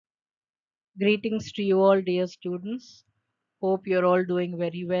Greetings to you all, dear students. Hope you're all doing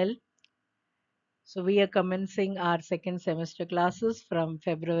very well. So, we are commencing our second semester classes from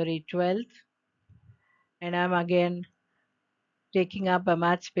February 12th, and I'm again taking up a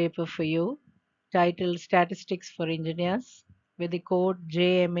maths paper for you titled Statistics for Engineers with the code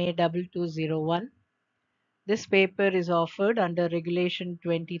JMA2201. This paper is offered under Regulation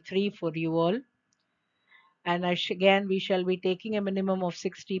 23 for you all, and again, we shall be taking a minimum of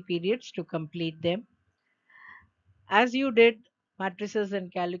 60 periods to complete them. As you did matrices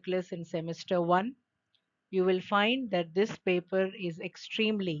and calculus in semester 1, you will find that this paper is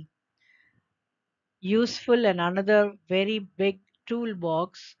extremely useful and another very big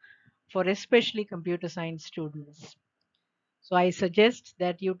toolbox for especially computer science students. So I suggest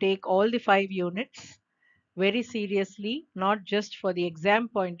that you take all the 5 units very seriously, not just for the exam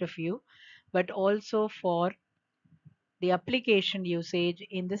point of view, but also for the application usage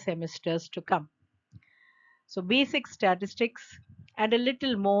in the semesters to come. So basic statistics and a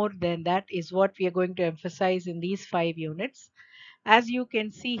little more than that is what we are going to emphasize in these 5 units. As you can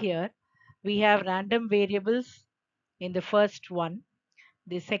see here, we have random variables in the first one.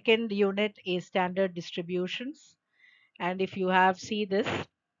 The second unit is standard distributions. And if you have see this,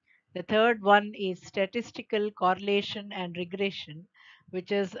 the third one is statistical correlation and regression,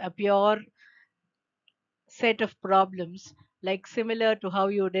 which is a pure set of problems like similar to how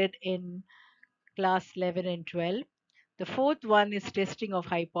you did in class 11 and 12. The fourth one is testing of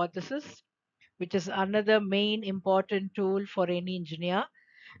hypothesis, which is another main important tool for any engineer.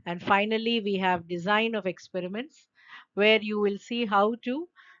 And finally, we have design of experiments, where you will see how to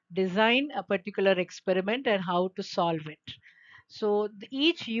design a particular experiment and how to solve it. So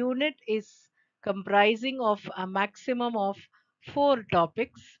each unit is comprising of a maximum of 4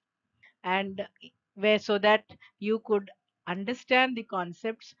 topics, and where so that you could understand the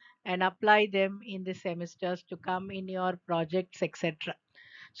concepts and apply them in the semesters to come in your projects, etc.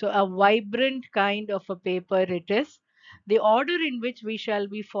 So a vibrant kind of a paper it is. The order in which we shall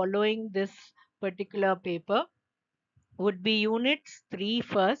be following this particular paper would be units 3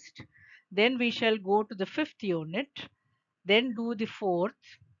 first, then we shall go to the fifth unit, then do the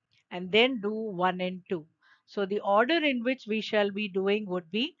fourth, and then do 1 and 2. So the order in which we shall be doing would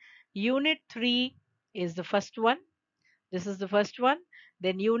be unit 3 is the first one. This is the first one.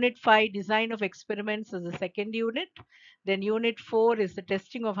 Then unit 5, design of experiments, is the second unit. Then unit 4 is the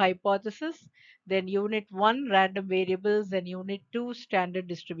testing of hypothesis. Then unit 1, random variables. And unit 2, standard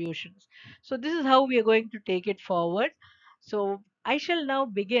distributions. So this is how we are going to take it forward. So I shall now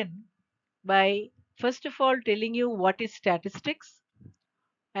begin by first of all telling you what is statistics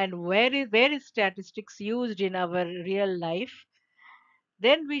and where is statistics used in our real life.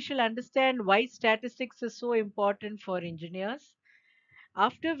 Then we shall understand why statistics is so important for engineers.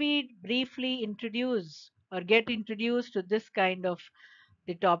 After we briefly introduce or get introduced to this kind of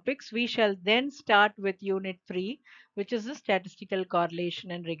the topics, we shall then start with unit 3, which is the statistical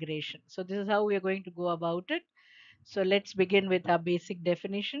correlation and regression. So this is how we are going to go about it. So let's begin with our basic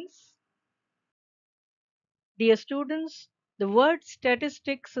definitions. Dear students, the word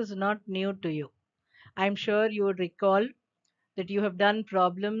statistics is not new to you. I'm sure you would recall that you have done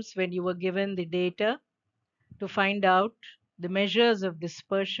problems when you were given the data to find out the measures of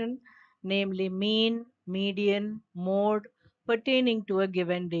dispersion, namely mean, median, mode pertaining to a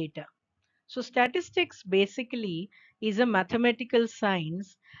given data. So statistics basically is a mathematical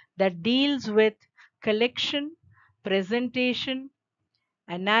science that deals with collection, presentation,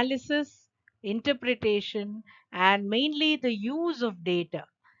 analysis, interpretation, and mainly the use of data.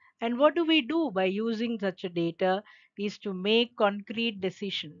 And what do we do by using such a data is to make concrete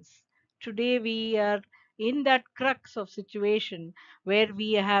decisions. Today we are in that crux of situation where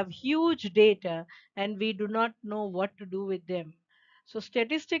we have huge data and we do not know what to do with them. So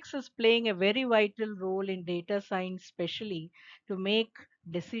statistics is playing a very vital role in data science, especially to make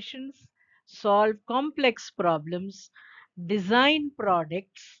decisions, solve complex problems, design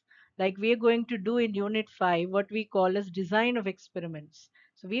products, like we are going to do in unit 5, what we call as design of experiments.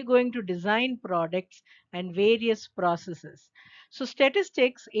 So we are going to design products and various processes. So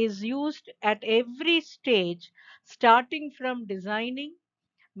statistics is used at every stage, starting from designing,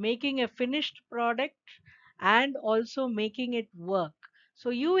 making a finished product, and also making it work. So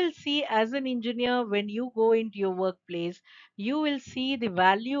you will see, as an engineer, when you go into your workplace, you will see the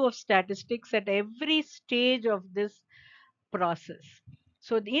value of statistics at every stage of this process.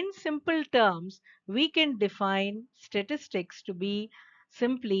 So, in simple terms, we can define statistics to be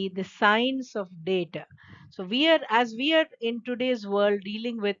simply the science of data. So, as we are in today's world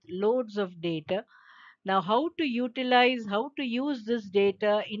dealing with loads of data, Now, how to utilize, how to use this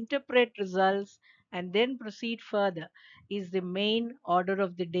data, interpret results, and then proceed further is the main order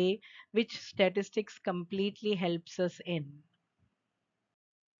of the day, which statistics completely helps us in.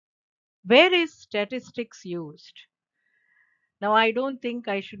 Where is statistics used? Now, I don't think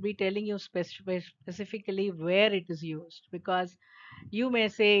I should be telling you specifically where it is used, because you may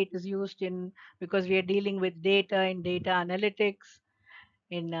say it is used in, because we are dealing with data in data analytics,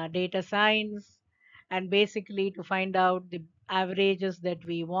 in data science, and basically to find out the averages that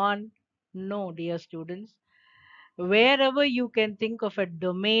we want. No, dear students, wherever you can think of a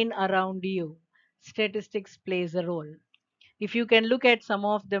domain around you, statistics plays a role. If you can look at some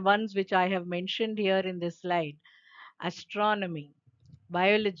of the ones which I have mentioned here in this slide: astronomy,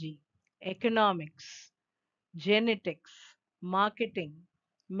 biology, economics, genetics, marketing,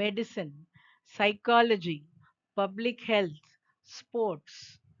 medicine, psychology, public health,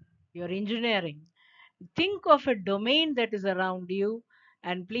 sports, your engineering. Think of a domain that is around you,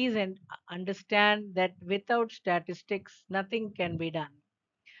 and please understand that without statistics, nothing can be done.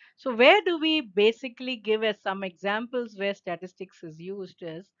 So, where do we basically give as some examples where statistics is used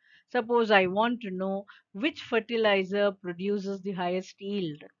is, suppose I want to know which fertilizer produces the highest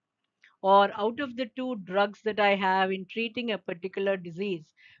yield, or out of the two drugs that I have in treating a particular disease,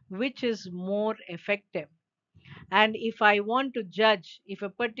 which is more effective. And if I want to judge if a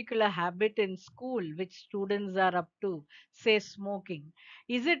particular habit in school which students are up to, say smoking,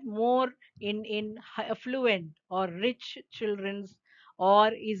 is it more in affluent or rich children's,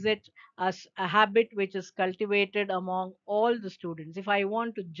 or is it a habit which is cultivated among all the students? If I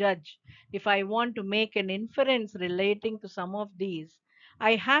want to judge, if I want to make an inference relating to some of these,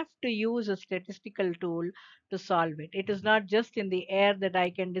 I have to use a statistical tool to solve it. It is not just in the air that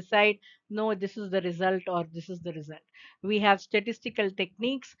I can decide, no, this is the result or this is the result. We have statistical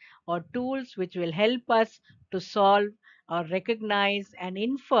techniques or tools which will help us to solve or recognize and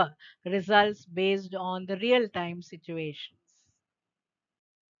infer results based on the real time situations.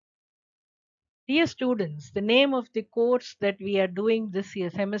 Dear students, the name of the course that we are doing this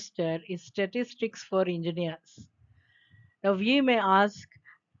year semester is Statistics for Engineers. Now, we may ask,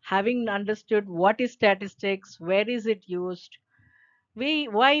 having understood what is statistics, where is it used,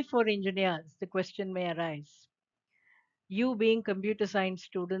 why for engineers? The question may arise. You, being computer science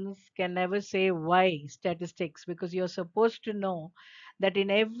students, can never say why statistics, because you're supposed to know that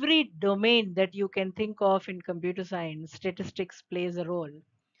in every domain that you can think of in computer science, statistics plays a role.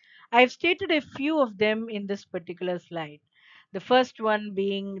 I've stated a few of them in this particular slide. The first one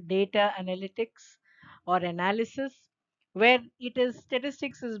being data analytics or analysis, where it is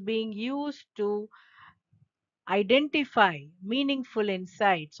statistics is being used to identify meaningful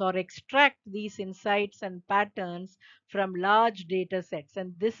insights or extract these insights and patterns from large data sets.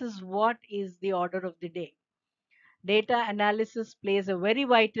 And this is what is the order of the day. Data analysis plays a very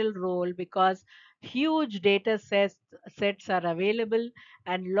vital role because huge sets are available,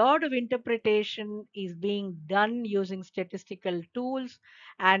 and lot of interpretation is being done using statistical tools,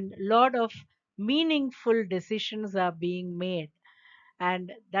 and lot of meaningful decisions are being made,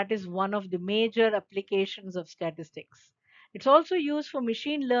 and that is one of the major applications of statistics. It's also used for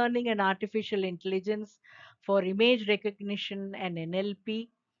machine learning and artificial intelligence, for image recognition and NLP,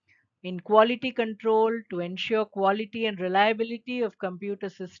 in quality control to ensure quality and reliability of computer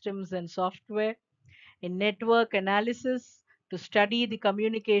systems and software, in network analysis to study the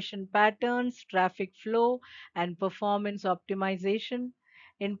communication patterns, traffic flow, and performance optimization,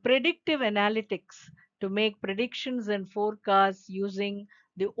 in predictive analytics to make predictions and forecasts using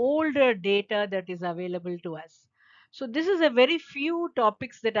the older data that is available to us. So this is a very few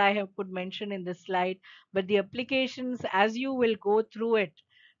topics that I have could mention in this slide, but the applications, as you will go through it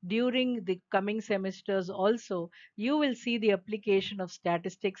during the coming semesters also, you will see the application of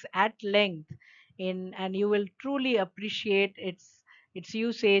statistics at length in, and you will truly appreciate its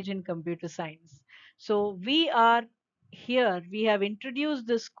usage in computer science. So we are here, we have introduced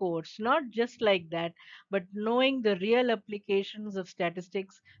this course not just like that, but knowing the real applications of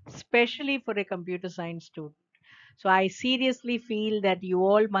statistics, especially for a computer science student. So I seriously feel that you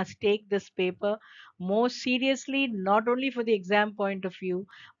all must take this paper more seriously, not only for the exam point of view,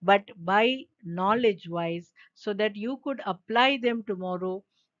 but by knowledge wise, so that you could apply them tomorrow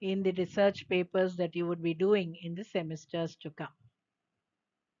in the research papers that you would be doing in the semesters to come.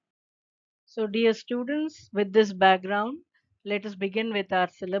 So, dear students, with this background, let us begin with our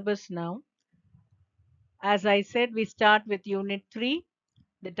syllabus now. As I said, we start with Unit 3.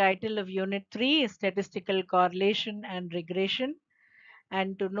 The title of Unit 3 is Statistical Correlation and Regression.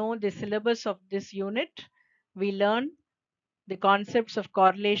 And to know the syllabus of this unit, we learn the concepts of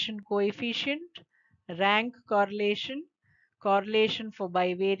correlation coefficient, rank correlation, correlation for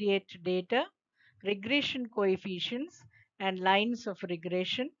bivariate data, regression coefficients, and lines of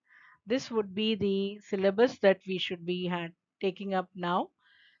regression. This would be the syllabus that we should be taking up now.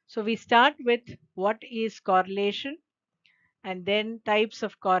 So we start with what is correlation and then types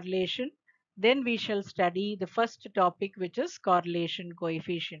of correlation. Then we shall study the first topic, which is correlation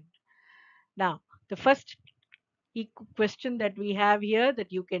coefficient. Now, the first question that we have here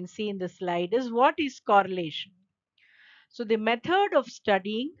that you can see in the slide is, what is correlation? So the method of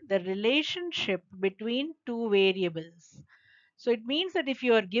studying the relationship between two variables. So it means that if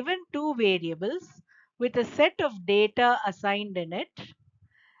you are given two variables with a set of data assigned in it,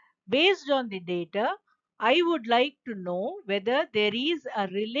 based on the data, I would like to know whether there is a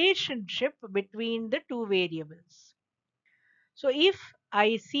relationship between the two variables. So if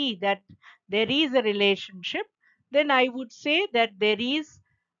I see that there is a relationship, then I would say that there is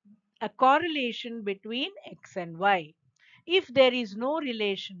a correlation between x and y. If there is no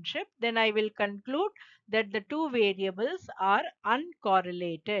relationship, then I will conclude that the two variables are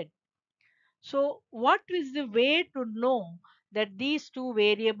uncorrelated. So, what is the way to know that these two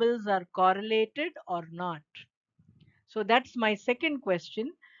variables are correlated or not? So, that's my second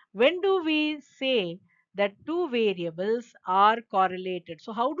question. When do we say that two variables are correlated?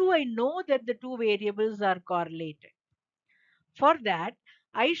 So, how do I know that the two variables are correlated? For that,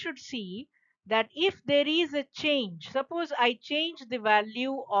 I should see that if there is a change, suppose I change the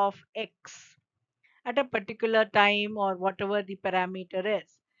value of x at a particular time or whatever the parameter is.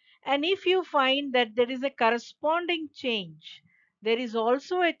 And if you find that there is a corresponding change, there is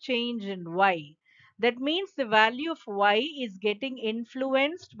also a change in y. That means the value of y is getting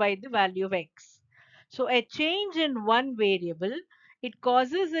influenced by the value of x. So a change in one variable, it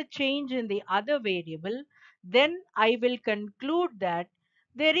causes a change in the other variable, then I will conclude that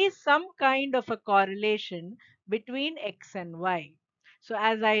there is some kind of a correlation between x and y. So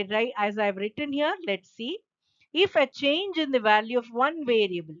as I've written here, let's see. If a change in the value of one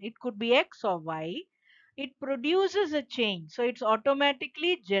variable, it could be x or y, it produces a change. So it's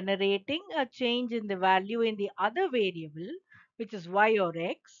automatically generating a change in the value in the other variable, which is y or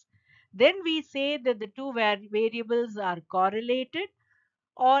x. Then we say that the two variables are correlated,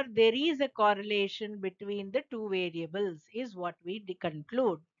 or there is a correlation between the two variables, is what we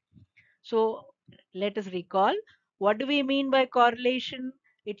conclude. So let us recall, what do we mean by correlation?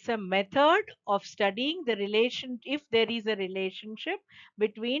 It's a method of studying the relation, if there is a relationship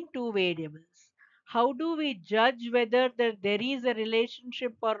between two variables. How do we judge whether there is a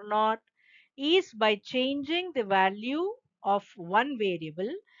relationship or not? Is by changing the value of one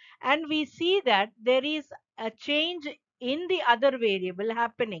variable, and we see that there is a change in the other variable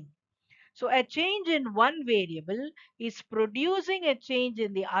happening. So a change in one variable is producing a change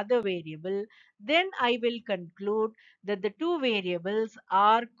in the other variable. Then I will conclude that the two variables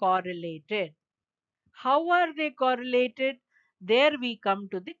are correlated. How are they correlated? There we come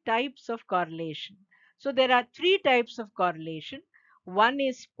to the types of correlation. So there are three types of correlation. One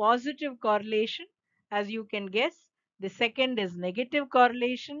is positive correlation, as you can guess. The second is negative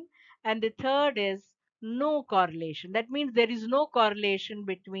correlation. And the third is no correlation. That means there is no correlation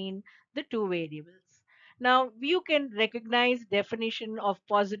between the two variables. Now you can recognize definition of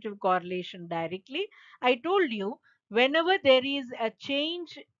positive correlation directly. I told you, whenever there is a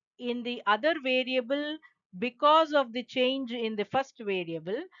change in the other variable because of the change in the first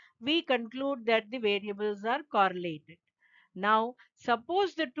variable, we conclude that the variables are correlated. Now,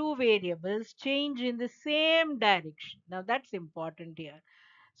 suppose the two variables change in the same direction. Now, that's important here.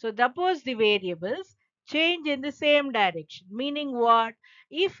 So, suppose the variables change in the same direction, meaning what?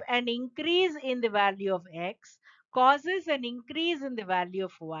 If an increase in the value of x causes an increase in the value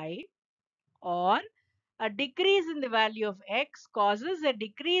of y, or a decrease in the value of x causes a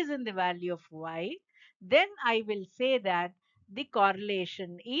decrease in the value of y, then I will say that the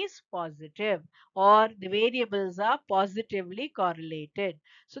correlation is positive, or the variables are positively correlated.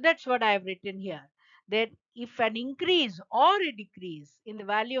 So that's what I have written here. That if an increase or a decrease in the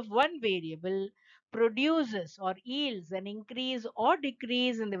value of one variable produces or yields an increase or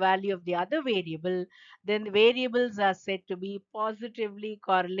decrease in the value of the other variable, then the variables are said to be positively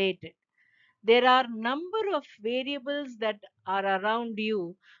correlated. There are number of variables that are around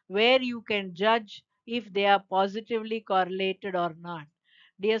you where you can judge if they are positively correlated or not.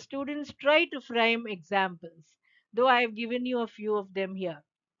 Dear students, try to frame examples, though I have given you a few of them here.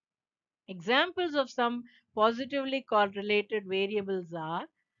 Examples of some positively correlated variables are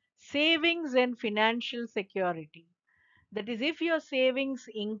savings and financial security. That is, if your savings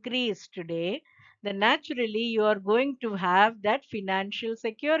increase today, then naturally you are going to have that financial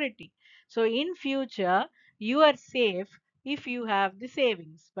security. So in future, you are safe if you have the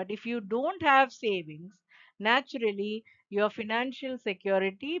savings. But if you don't have savings, naturally your financial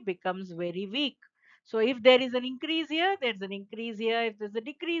security becomes very weak. So if there is an increase here, there's an increase here. If there's a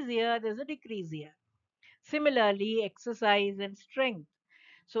decrease here, there's a decrease here. Similarly, exercise and strength.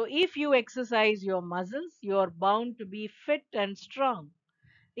 So if you exercise your muscles, you're bound to be fit and strong.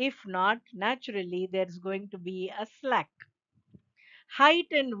 If not, naturally there's going to be a slack. Height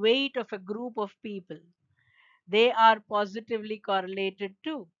and weight of a group of people, they are positively correlated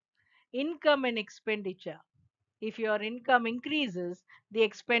too. Income and expenditure. If your income increases, the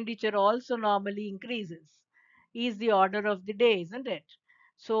expenditure also normally increases. Is the order of the day, isn't it?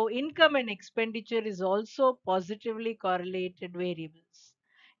 So, income and expenditure is also positively correlated variables.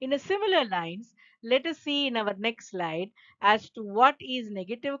 In a similar lines, let us see in our next slide as to what is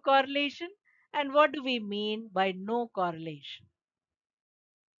negative correlation and what do we mean by no correlation.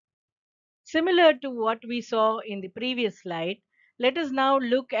 Similar to what we saw in the previous slide, let us now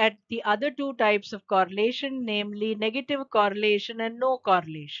look at the other two types of correlation, namely negative correlation and no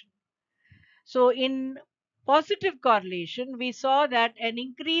correlation. So, in positive correlation, we saw that an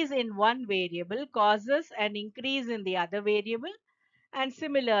increase in one variable causes an increase in the other variable, and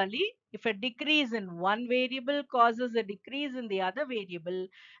similarly, if a decrease in one variable causes a decrease in the other variable,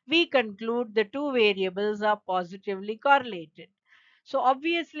 we conclude the two variables are positively correlated. So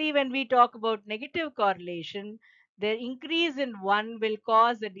obviously, when we talk about negative correlation, the increase in one will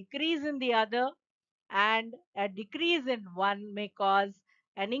cause a decrease in the other, and a decrease in one may cause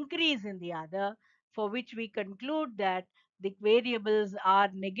an increase in the other, for which we conclude that the variables are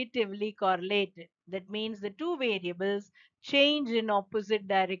negatively correlated. That means the two variables change in opposite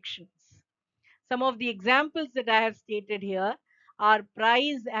directions. Some of the examples that I have stated here are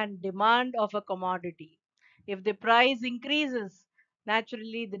price and demand of a commodity. If the price increases,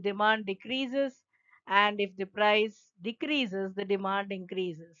 naturally the demand decreases, and if the price decreases, the demand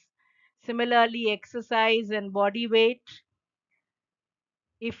increases. Similarly, exercise and body weight.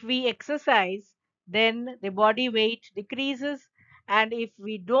 If we exercise, then the body weight decreases, and if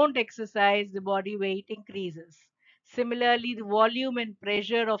we don't exercise, the body weight increases. Similarly, the volume and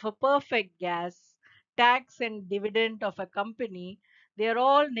pressure of a perfect gas, tax and dividend of a company, they are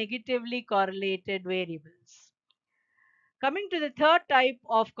all negatively correlated variables. Coming to the third type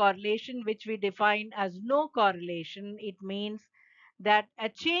of correlation, which we define as no correlation, it means that a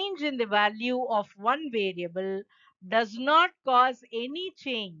change in the value of one variable does not cause any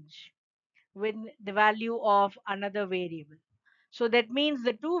change with the value of another variable. So that means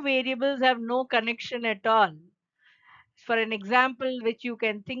the two variables have no connection at all. For an example, which you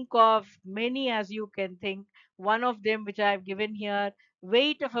can think of, many as you can think, one of them which I have given here,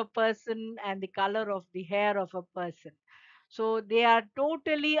 weight of a person and the color of the hair of a person. So they are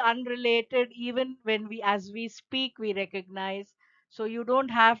totally unrelated. Even when we, as we speak, we recognize. So you don't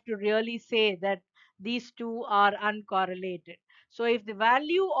have to really say that these two are uncorrelated. So if the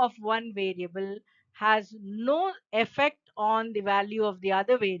value of one variable has no effect on the value of the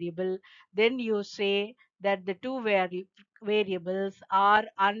other variable, then you say that the two variables are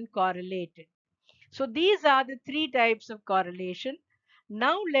uncorrelated. So these are the three types of correlation.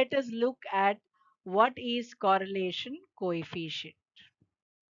 Now let us look at what is correlation coefficient.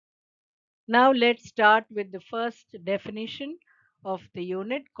 Now let's start with the first definition of the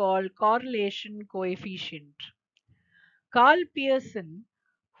unit called correlation coefficient. Carl Pearson,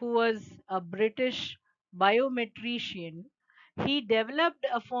 who was a British biometrician, he developed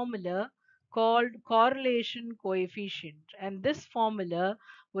a formula called correlation coefficient, and this formula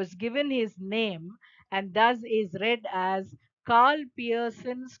was given his name and thus is read as Carl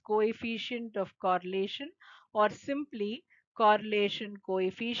Pearson's coefficient of correlation, or simply correlation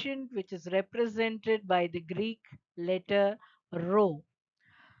coefficient, which is represented by the Greek letter rho.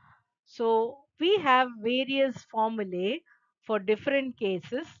 So we have various formulae for different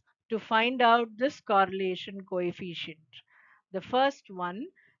cases to find out this correlation coefficient. The first one,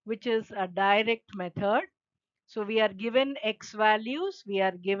 which is a direct method. So we are given x values, we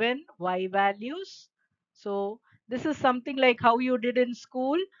are given y values. So this is something like how you did in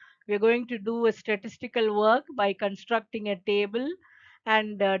school. We're going to do a statistical work by constructing a table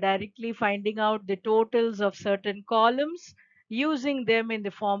and directly finding out the totals of certain columns using them in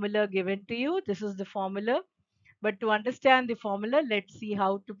the formula given to you. This is the formula. But to understand the formula, let's see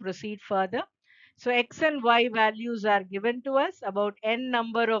how to proceed further. So x and y values are given to us. About n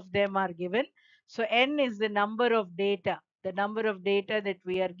number of them are given. So n is the number of data, that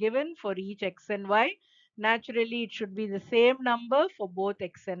we are given for each x and y. Naturally, it should be the same number for both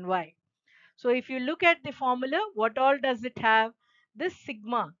x and y. So if you look at the formula, what all does it have? This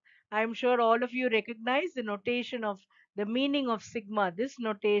sigma. I'm sure all of you recognize the notation of the meaning of sigma. This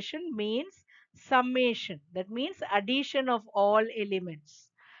notation means summation. That means addition of all elements.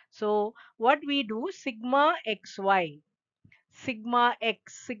 So what we do, sigma xy, sigma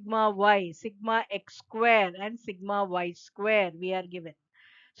x, sigma y, sigma x square, and sigma y square we are given.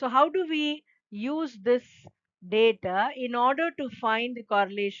 So how do we use this data in order to find the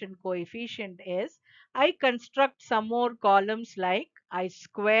correlation coefficient is I construct some more columns like I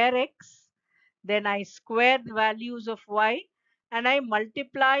square x, then I square the values of y, and I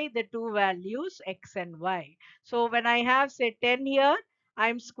multiply the two values x and y. So when I have say 10 here,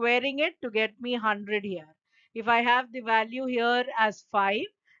 I'm squaring it to get me 100 here. If I have the value here as 5,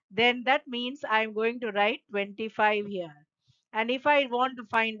 then that means I'm going to write 25 here. And if I want to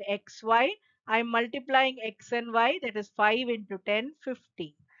find xy, I'm multiplying x and y, that is 5 into 10,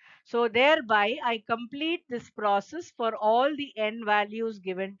 50. So thereby I complete this process for all the n values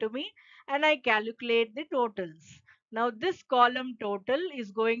given to me, and I calculate the totals. Now this column total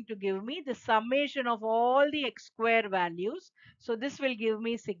is going to give me the summation of all the x square values. So this will give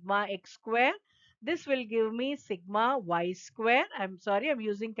me sigma x square. This will give me sigma y square. I'm sorry, I'm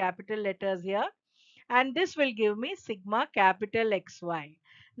using capital letters here, and this will give me sigma capital XY.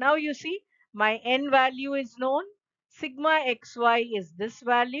 Now you see my n value is known, sigma XY is this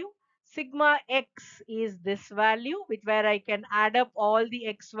value, sigma x is this value, which where I can add up all the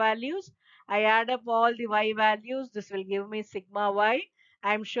x values. I add up all the y values, this will give me sigma y.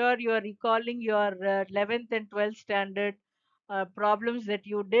 I'm sure you are recalling your 11th and 12th standard problems that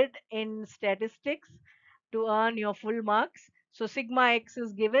you did in statistics to earn your full marks. So sigma x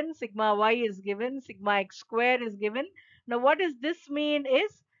is given, sigma y is given, sigma x square is given. Now what does this mean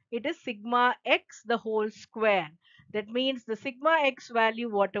is it is sigma x the whole square. That means the sigma x value,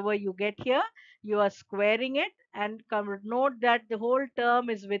 whatever you get here, you are squaring it, and note that the whole term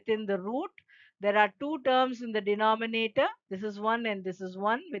is within the root. There are two terms in the denominator. This is 1 and this is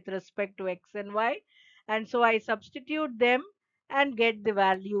 1 with respect to x and y. And so I substitute them and get the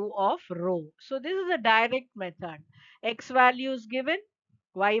value of rho. So this is a direct method. X values given,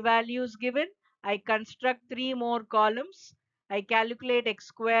 y values given. I construct three more columns. I calculate x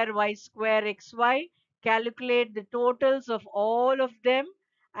square, y square, xy, calculate the totals of all of them,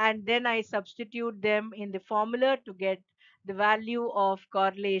 and then I substitute them in the formula to get the value of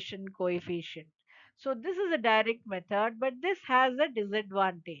correlation coefficient. So this is a direct method, but this has a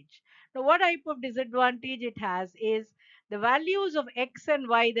disadvantage. Now what type of disadvantage it has is the values of x and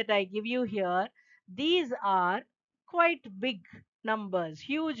y that I give you here, these are quite big numbers,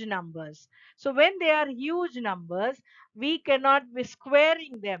 huge numbers. So when they are huge numbers, we cannot be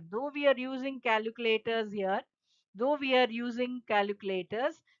squaring them. Though we are using calculators here, though we are using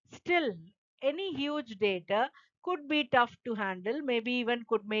calculators, still any huge data could be tough to handle, maybe even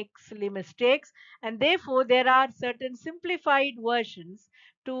could make silly mistakes, and therefore there are certain simplified versions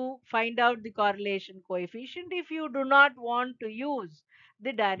to find out the correlation coefficient if you do not want to use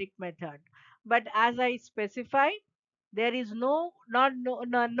the direct method. But as I specified, there is no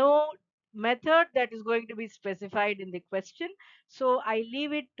method that is going to be specified in the question. So I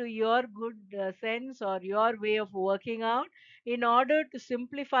leave it to your good sense or your way of working out in order to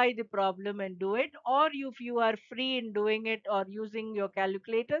simplify the problem and do it. Or if you are free in doing it or using your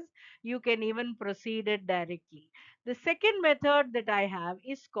calculators, you can even proceed it directly. The second method that I have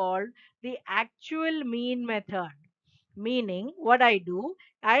is called the actual mean method. Meaning, what I do,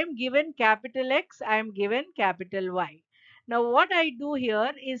 I am given capital X, I am given capital Y. Now, what I do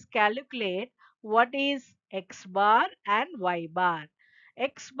here is calculate what is X bar and Y bar.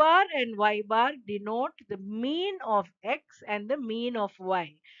 X bar and Y bar denote the mean of X and the mean of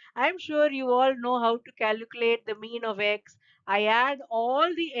Y. I'm sure you all know how to calculate the mean of X. I add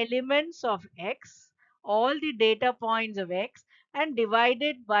all the elements of X, all the data points of X, and divide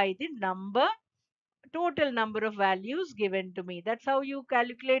it by the total number of values given to me. That's how you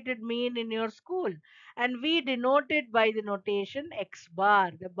calculated mean in your school. And we denote it by the notation x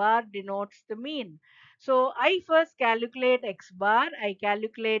bar. The bar denotes the mean. So I first calculate x bar, I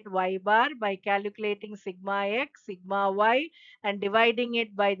calculate y bar by calculating sigma x, sigma y, and dividing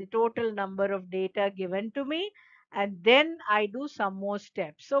it by the total number of data given to me. And then I do some more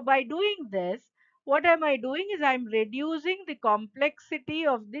steps. So by doing this, what am I doing is I'm reducing the complexity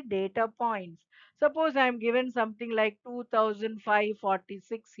of the data points. Suppose I am given something like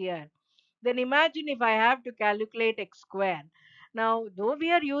 2546 here. Then imagine if I have to calculate x square. Now, though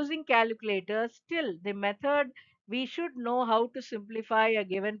we are using calculators, still the method we should know how to simplify a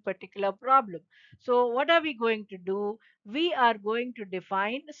given particular problem. So, what are we going to do? We are going to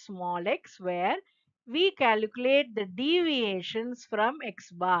define small x where we calculate the deviations from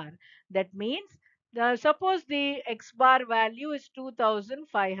x bar. That means, suppose the x bar value is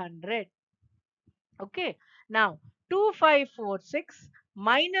 2500. Okay. Now, 2546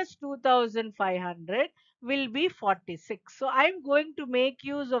 minus 2500 will be 46. So, I am going to make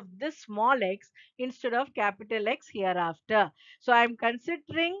use of this small x instead of capital X hereafter. So, I am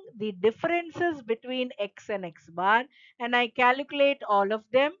considering the differences between x and x bar, and I calculate all of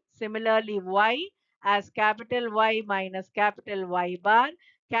them. Similarly, y as capital Y minus capital Y bar,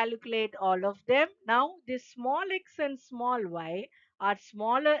 calculate all of them. Now, this small x and small y are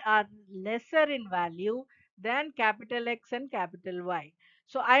lesser in value than capital X and capital Y.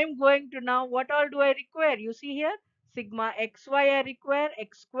 So I am going to now, what all do I require? You see here, sigma xy I require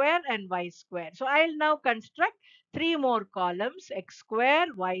x square and y square. So I'll now construct three more columns: x square,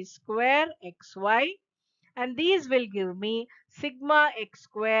 y square, xy, and these will give me sigma x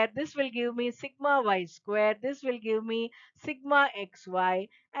square, this will give me sigma y square, this will give me sigma xy,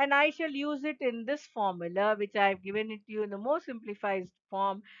 and I shall use it in this formula which I have given it to you in the more simplified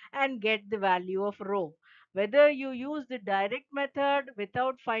form, and get the value of rho. Whether you use the direct method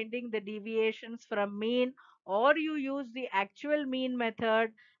without finding the deviations from mean, or you use the actual mean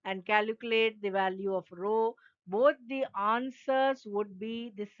method and calculate the value of rho, both the answers would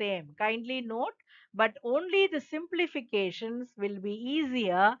be the same. Kindly note, but only the simplifications will be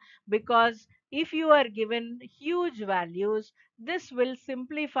easier, because if you are given huge values, this will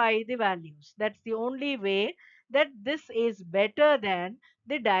simplify the values. That's the only way that this is better than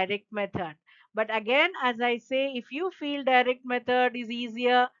the direct method. But again, as I say, if you feel direct method is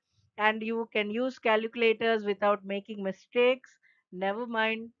easier and you can use calculators without making mistakes, never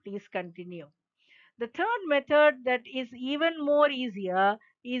mind, please continue. The third method that is even more easier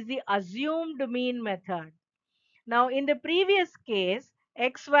is the assumed mean method. Now, in the previous case,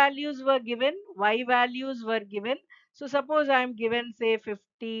 x values were given, y values were given. So, suppose I am given, say,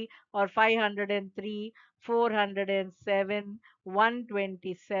 50 or 503, 407,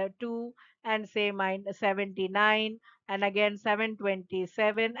 122, and say 79, and again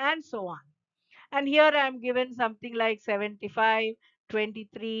 727, and so on. And here I am given something like 75,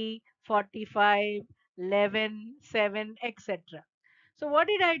 23, 45, 11, 7, etc. So what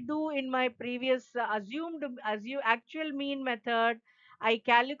did I do in my previous actual mean method? I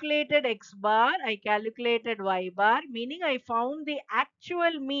calculated x bar, I calculated y bar, meaning I found the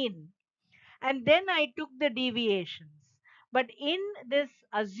actual mean, and then I took the deviations. But in this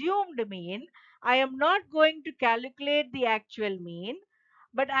assumed mean, I am not going to calculate the actual mean,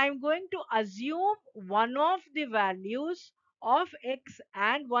 but I am going to assume one of the values of x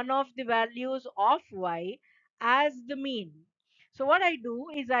and one of the values of y as the mean. So what I do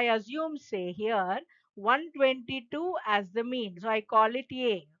is I assume, say here, 122 as the mean. So I call it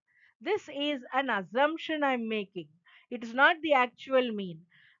A. This is an assumption I'm making. It is not the actual mean.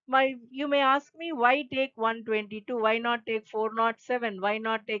 You may ask me, why take 122? Why not take 407? Why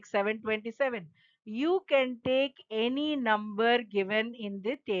not take 727? You can take any number given in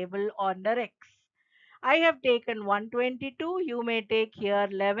the table under x. I have taken 122. You may take here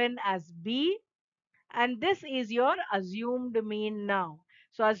 11 as B, and this is your assumed mean now.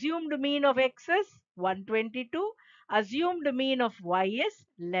 So assumed mean of x is 122, assumed mean of y is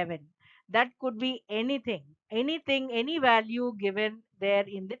 11. That could be anything, any value given there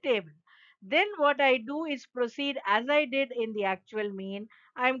in the table. Then what I do is proceed as I did in the actual mean.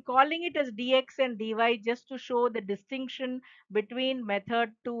 I am calling it as dx and dy just to show the distinction between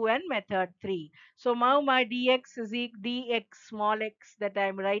method 2 and method 3. So now my dx is dx small x that I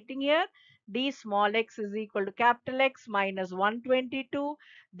am writing here, d small x is equal to capital X minus 122.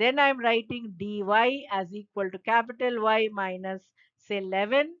 Then I'm writing dy as equal to capital Y minus, say,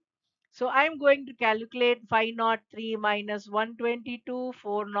 11. So I'm going to calculate 503 minus 122,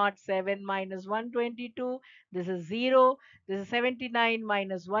 407 minus 122. This is 0. This is 79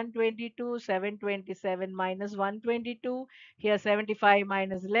 minus 122, 727 minus 122. Here 75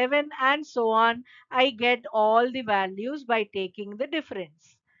 minus 11, and so on. I get all the values by taking the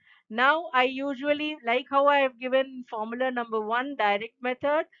difference. Now I usually, like how I have given formula number 1, direct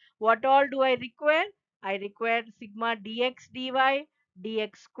method, what all do I require? I require sigma dx dy,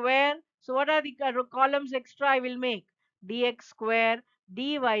 dx square. So what are the columns extra I will make? Dx square,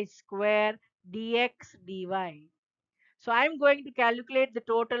 dy square, dx dy. So I'm going to calculate the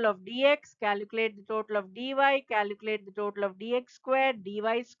total of dx, calculate the total of dy, calculate the total of dx square,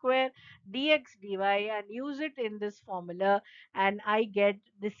 dy square, dx dy, and use it in this formula, and I get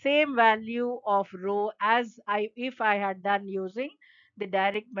the same value of rho as if I had done using the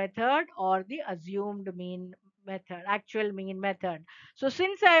direct method or the assumed mean method, actual mean method. So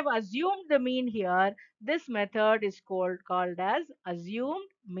since I've assumed the mean here, this method is called as assumed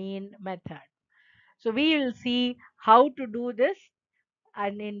mean method. So we will see how to do this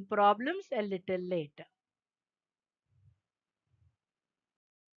and in problems a little later.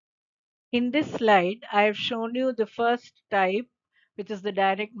 In this slide, I have shown you the first type, which is the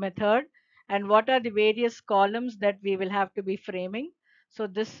direct method, and what are the various columns that we will have to be framing. So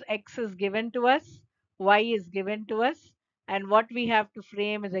this x is given to us, y is given to us, and what we have to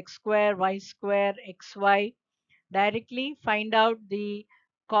frame is x square, y square, xy. Directly find out the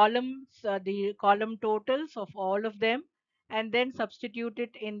column totals of all of them, and then substitute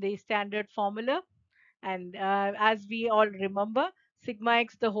it in the standard formula. And as we all remember, sigma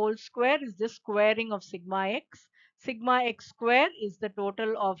x the whole square is the squaring of sigma x. Sigma x square is the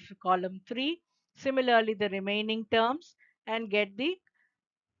total of column 3. Similarly, the remaining terms, and get the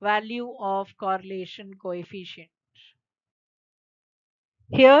value of correlation coefficient.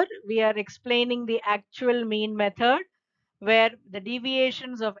 Here we are explaining the actual mean method, where the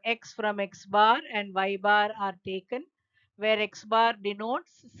deviations of x from x bar and y bar are taken, where x bar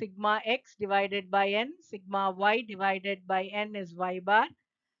denotes sigma x divided by n, sigma y divided by n is y bar.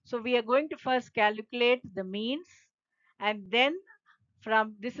 So we are going to first calculate the means, and then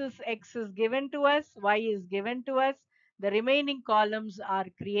from this is x is given to us, y is given to us, the remaining columns are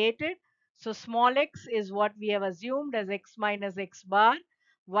created. So small x is what we have assumed as x minus x bar,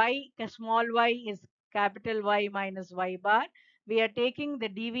 y small y is capital Y minus y bar. We are taking the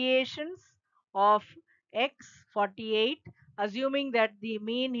deviations of x 48, assuming that the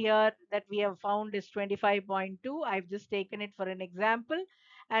mean here that we have found is 25.2. I've just taken it for an example.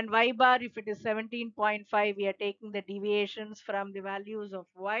 And y bar, if it is 17.5, we are taking the deviations from the values of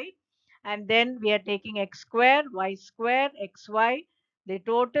y. And then we are taking x square, y square, xy, the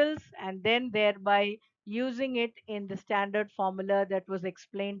totals, and then thereby using it in the standard formula that was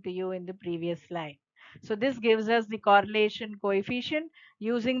explained to you in the previous slide. So this gives us the correlation coefficient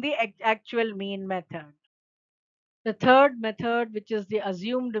using the actual mean method. The third method, which is the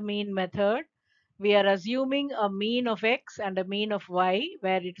assumed mean method, we are assuming a mean of x and a mean of y,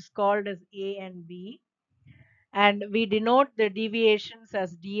 where it is called as a and b. And we denote the deviations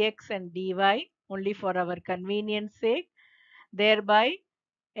as dx and dy only for our convenience sake. Thereby,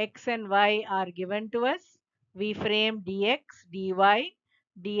 x and y are given to us. We frame dx, dy,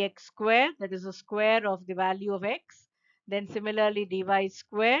 dx square, that is the square of the value of x. Then similarly dy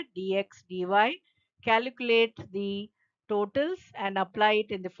square, dx, dy. Calculate the totals and apply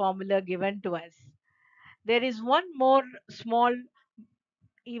it in the formula given to us. There is one more small,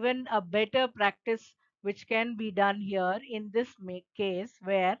 even a better practice which can be done here in this case,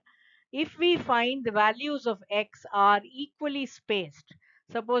 where if we find the values of x are equally spaced,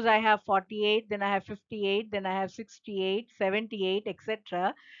 suppose I have 48, then I have 58, then I have 68, 78,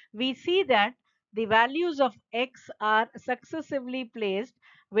 etc., we see that the values of x are successively placed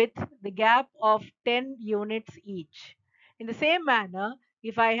with the gap of 10 units each. In the same manner,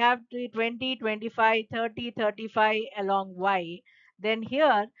 if I have 20, 25, 30, 35 along y, then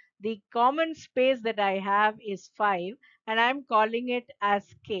here the common space that I have is 5, and I'm calling it as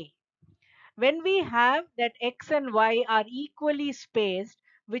k. When we have that x and y are equally spaced,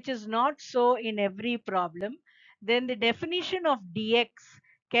 which is not so in every problem, then the definition of dx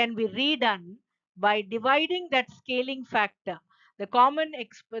can be redone by dividing that scaling factor. The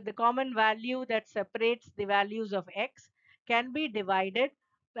common value that separates the values of x can be divided,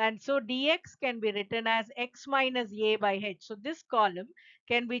 and so dx can be written as x minus a by h. So this column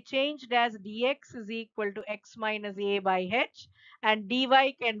can be changed as dx is equal to x minus a by h, and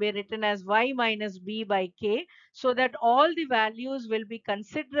dy can be written as y minus b by k, so that all the values will be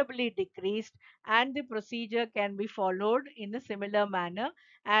considerably decreased, and the procedure can be followed in a similar manner,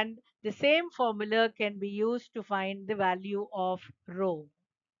 and the same formula can be used to find the value of rho.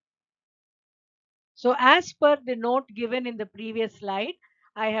 So as per the note given in the previous slide,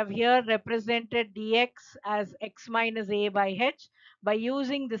 I have here represented dx as x minus a by h by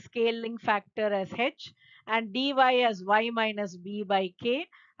using the scaling factor as h, and dy as y minus b by k.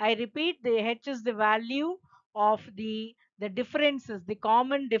 I repeat, the h is the value of the differences, the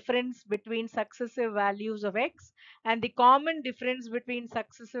common difference between successive values of x, and the common difference between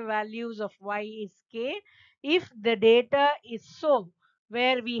successive values of y is k. If the data is so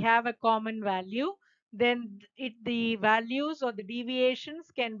where we have a common value, then the values or the deviations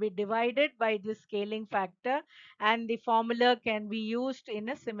can be divided by the scaling factor, and the formula can be used in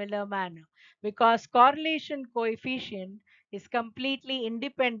a similar manner, because correlation coefficient is completely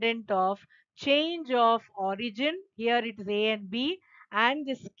independent of change of origin. Here it is a and b, and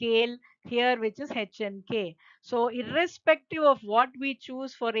the scale here, which is H and K. So irrespective of what we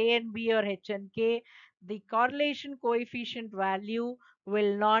choose for A and B or H and K, the correlation coefficient value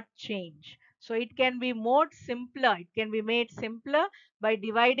will not change. So it can be made simpler by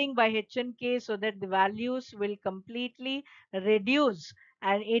dividing by H and K, so that the values will completely reduce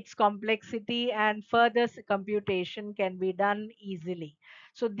and its complexity, and further computation can be done easily.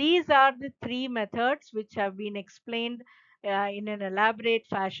 So these are the three methods which have been explained in an elaborate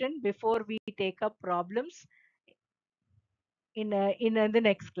fashion before we take up problems in the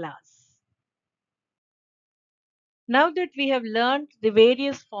next class. Now that we have learned the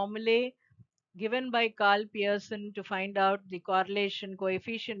various formulae given by Carl Pearson to find out the correlation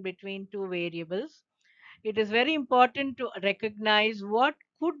coefficient between two variables, it is very important to recognize what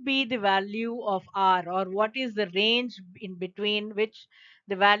could be the value of R, or what is the range in between which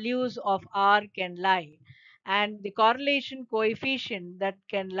the values of R can lie. And the correlation coefficient that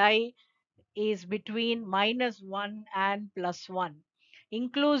can lie is between -1 and +1,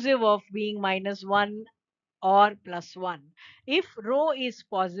 inclusive of being -1 or +1. If rho is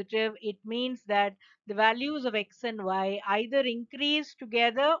positive, it means that the values of x and y either increase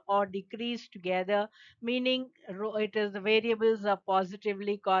together or decrease together, meaning it is the variables are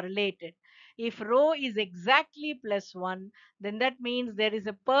positively correlated. If rho is exactly +1, then that means there is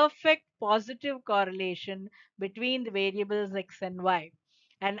a perfect positive correlation between the variables x and y.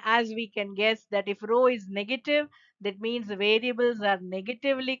 And as we can guess that if rho is negative, that means the variables are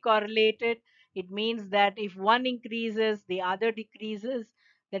negatively correlated. It means that if one increases, the other decreases.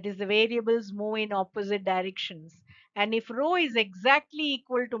 That is, the variables move in opposite directions. And if rho is exactly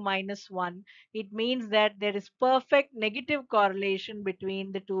equal to -1, it means that there is perfect negative correlation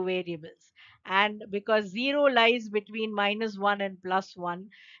between the two variables. And because 0 lies between -1 and +1,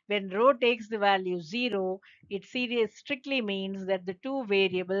 when rho takes the value 0, it strictly means that the two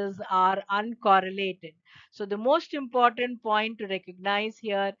variables are uncorrelated. So the most important point to recognize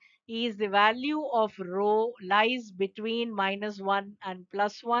here is the value of rho lies between -1 and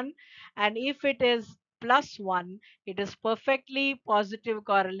 +1, and if it is +1, it is perfectly positive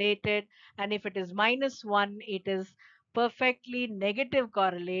correlated, and if it is -1, it is perfectly negative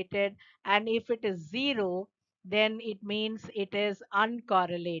correlated, and if it is 0, then it means it is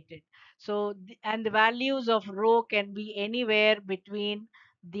uncorrelated. So and the values of rho can be anywhere between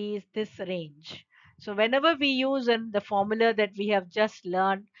this range. So whenever we use the formula that we have just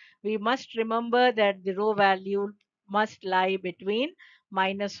learned, we must remember that the rho value must lie between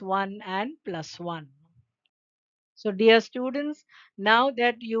 -1 and +1. So, dear students, now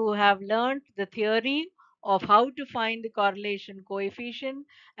that you have learned the theory of how to find the correlation coefficient,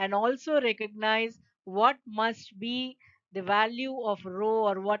 and also recognize what must be the value of rho,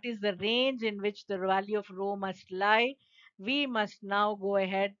 or what is the range in which the value of rho must lie, we must now go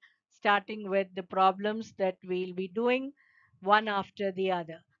ahead starting with the problems that we'll be doing one after the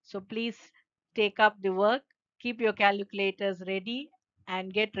other. So please take up the work, keep your calculators ready,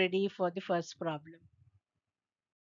 and get ready for the first problem.